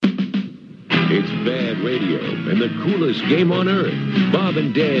It's bad radio and the coolest game on earth. Bob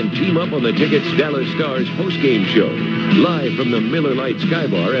and Dan team up on the Ticket's Dallas Stars postgame show. Live from the Miller Lite Sky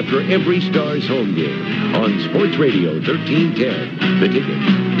Bar after every Stars home game. On Sports Radio 1310. The Ticket.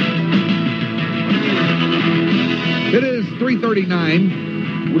 It is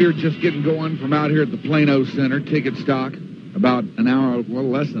 3:39. We're just getting going from out here at the Plano Center. Ticket stock about an hour, well,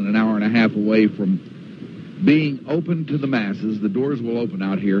 less than an hour and a half away from being open to the masses. The doors will open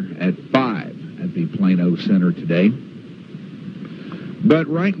out here at 5 at the Plano Center today. But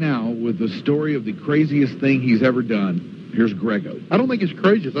right now, with the story of the craziest thing he's ever done, here's Greggo. I don't think it's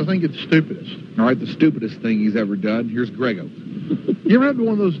craziest. I think it's stupidest. All right, the stupidest thing he's ever done. Here's Greggo. You ever have one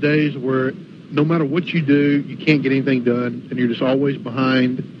of those days where no matter what you do, you can't get anything done, and you're just always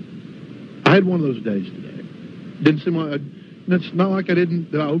behind? I had one of those days today. Didn't seem like it's not like that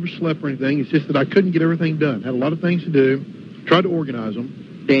I overslept or anything. It's just that I couldn't get everything done. Had a lot of things to do. Tried to organize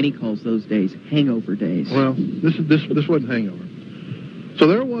them. Danny calls those days hangover days. Well, this wasn't hangover. So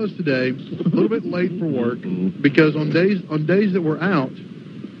there I was today, a little bit late for work, because on days that we're out,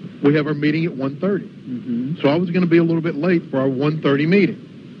 we have our meeting at 1:30. Mm-hmm. So I was going to be a little bit late for our 1:30 meeting.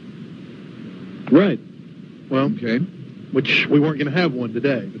 Right. Well, okay. Which we weren't going to have one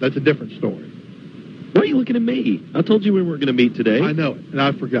today, but that's a different story. Why are you looking at me? I told you we weren't going to meet today. I know it, and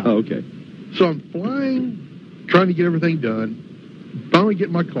I forgot. Oh, okay. So I'm flying, trying to get everything done. Finally get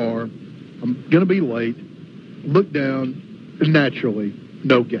in my car. I'm going to be late. Look down, and naturally,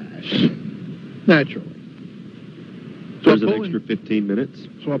 no gas. Naturally. So there's an extra 15 minutes.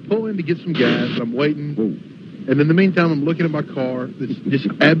 So I pull in to get some gas. I'm waiting. Whoa. And in the meantime, I'm looking at my car that's just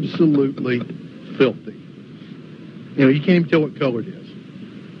absolutely filthy. You know, you can't even tell what color it is.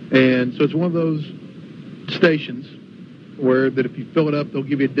 And so it's one of those stations where that if you fill it up, they'll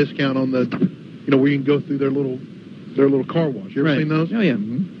give you a discount on the, where you can go through their little car wash. You ever seen those? Oh, yeah.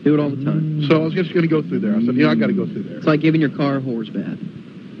 Mm-hmm. Do it all the time. So I was just going to go through there. I said, I got to go through there. It's like giving your car a horse bath.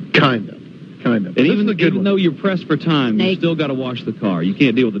 Kind of. And even though you're pressed for time, you still got to wash the car. You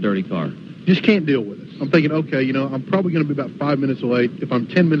can't deal with a dirty car. Just can't deal with it. I'm thinking, okay, I'm probably going to be about 5 minutes late. If I'm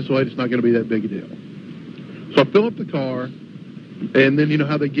 10 minutes late, it's not going to be that big a deal. So I fill up the car, and then you know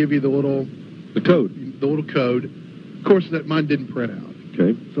how they give you the little code. Of course, that mine didn't print out.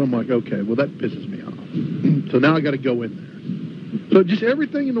 Okay. So I'm like, okay, well, that pisses me off. So now I got to go in there. So just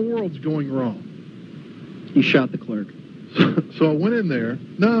everything in the world's going wrong. You shot the clerk. So I went in there.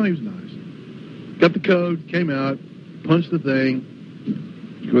 No, he was nice. Got the code, came out, punched the thing.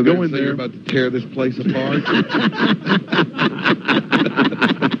 Go in there. You're about to tear this place apart.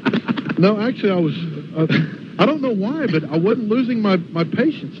 No, actually, I was. I don't know why, but I wasn't losing my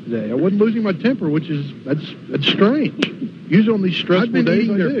patience today. I wasn't losing my temper, which is that's strange. Usually on these stressful days,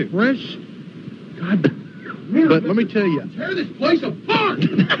 I do. Fresh. God. But let me tell you, tear this place apart.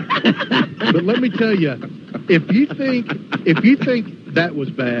 But let me tell you, if you think that was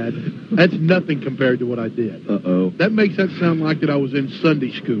bad, that's nothing compared to what I did. Uh-oh. That makes that sound like that I was in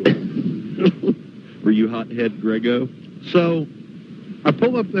Sunday school. Were you hothead Greggo? So I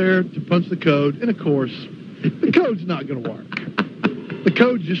pull up there to punch the code, and of course, the code's not going to work. The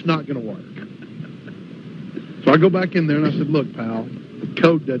code's just not going to work. So I go back in there, and I said, look, pal, the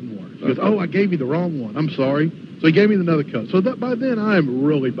code doesn't work. He goes, oh, I gave you the wrong one. I'm sorry. So he gave me another code. So by then, I am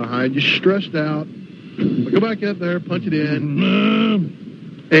really behind, just stressed out. I go back out there, punch it in,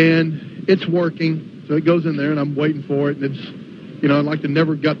 and it's working. So it goes in there, and I'm waiting for it, and it's, like they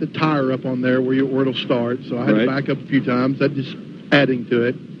never got the tire up on there where it'll start. So I had to back up a few times. That just adding to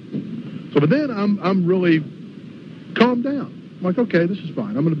it. So, but then I'm really calmed down. I'm like, okay, this is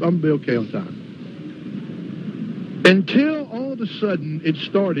fine. I'm gonna be okay on time. Until all of a sudden it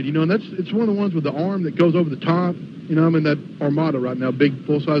started, and it's one of the ones with the arm that goes over the top. I'm in that Armada right now, big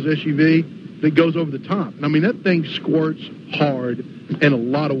full-size SUV that goes over the top. And I mean, that thing squirts hard and a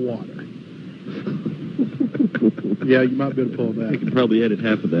lot of water. Yeah, you might be able to pull that. You can probably edit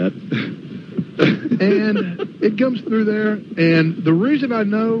half of that. And it comes through there, and the reason I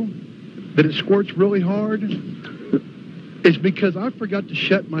know that it squirts really hard is because I forgot to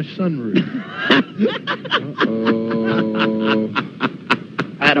shut my sunroof. Uh-oh.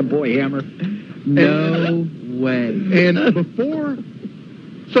 Attaboy, Hammer. No way. And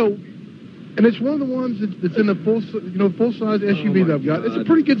and it's one of the ones that's in a full-size SUV that I've got. It's a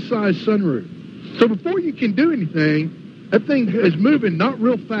pretty good-sized sunroof. So before you can do anything, that thing is moving not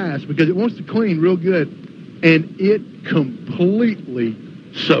real fast because it wants to clean real good, and it completely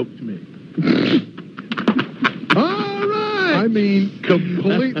soaked me. All right. I mean,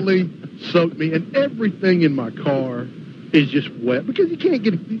 completely soaked me, and everything in my car is just wet because you can't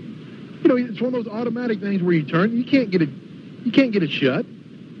get it. It's one of those automatic things where you turn, you can't get it shut.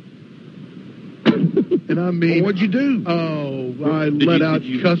 And I mean... Well, what'd you do? Oh, I let out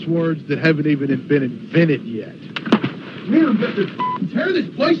cuss words that haven't even been invented yet. We're about to tear this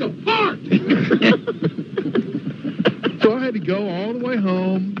place apart! So I had to go all the way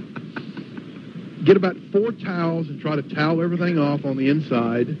home, get about 4 towels and try to towel everything off on the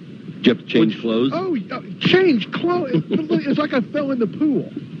inside. Did you have to change clothes? Oh, change clothes. It's like I fell in the pool.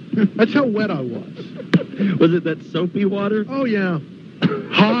 That's how wet I was. Was it that soapy water? Oh, yeah.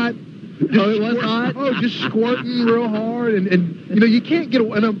 Hot. It was hot? Oh, just squirting real hard. And you know, you can't get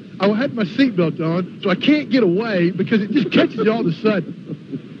away. And I had my seatbelt on, so I can't get away because it just catches you all of a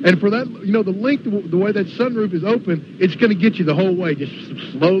sudden. And for that, you know, the length, the way that sunroof is open, it's going to get you the whole way, just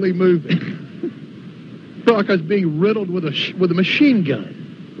slowly moving. I felt like I was being riddled with a machine gun.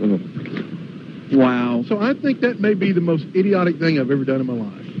 Wow. So I think that may be the most idiotic thing I've ever done in my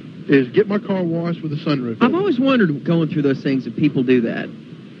life, is get my car washed with a sunroof. I've always wondered, going through those things, if people do that.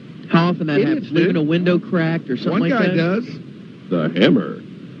 How often that Idiots happens? Leaving a window cracked or something like that? One guy does. The hammer.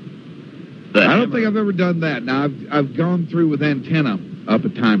 I don't think I've ever done that. Now, I've gone through with antenna up a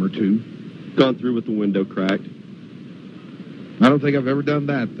time or two. Gone through with the window cracked. I don't think I've ever done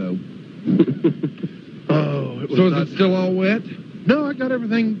that, though. Oh, So is it still all wet? No, I got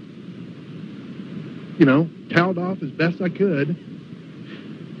everything, you know, toweled off as best I could.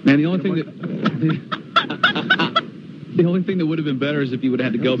 Man, the only thing that would have been better is if you would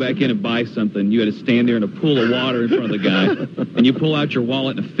have had to go back in and buy something. You had to stand there in a pool of water in front of the guy, and you pull out your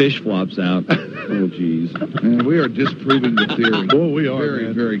wallet and a fish flops out. Oh, jeez. Man, we are disproving the theory. Boy, we are, very,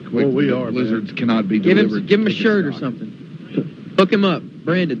 man. very quickly. Boy, we are, Blizzards man. cannot be Give delivered. him a to shirt or stock. something. Hook him up.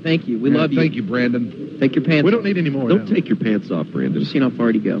 Brandon, thank you. We love you. Thank you, Brandon. Take your pants We off. don't need any more Don't now. take your pants off, Brandon. Just seeing how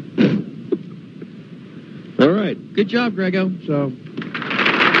far to go. All right. Good job, Greggo. So,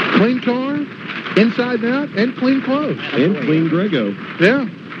 clean car, inside and out, and clean clothes. And clean Greggo. Yeah.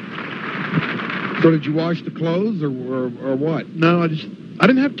 So did you wash the clothes or what? No, I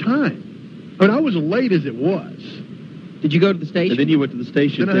didn't have time. I mean, I was late as it was. Did you go to the station? And then you went to the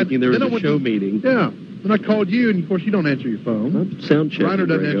station Then I had- thinking there was then I a went show to- meeting. Yeah. Then I called you, and of course you don't answer your phone. I'm sound checking, Reiner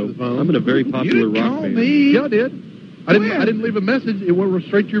doesn't Greggo. answer the phone. I'm in a very popular You didn't rock call band. me. Yeah, I did. I When? didn't leave a message. It went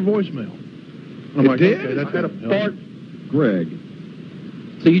straight to your voicemail. I'm It like, did? okay, that I had a doesn't help. Greg.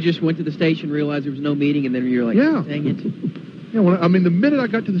 So you just went to the station, realized there was no meeting, and then you're like, Yeah. dang it. Yeah, I mean, the minute I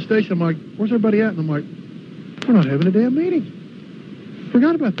got to the station, I'm like, where's everybody at? And I'm like, we're not having a damn meeting.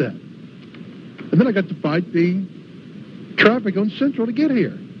 Forgot about that. And then I got to fight the traffic on Central to get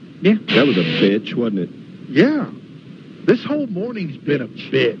here. Yeah. That was a bitch, wasn't it? Yeah. This whole morning's been a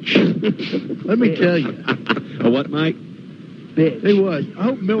bitch. Let me tell you. A what, Mike? Bitch. It was. I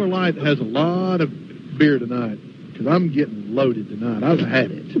hope Miller Lite has a lot of beer tonight, because I'm getting loaded tonight. I've had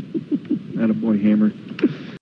it. Attaboy, Hammer.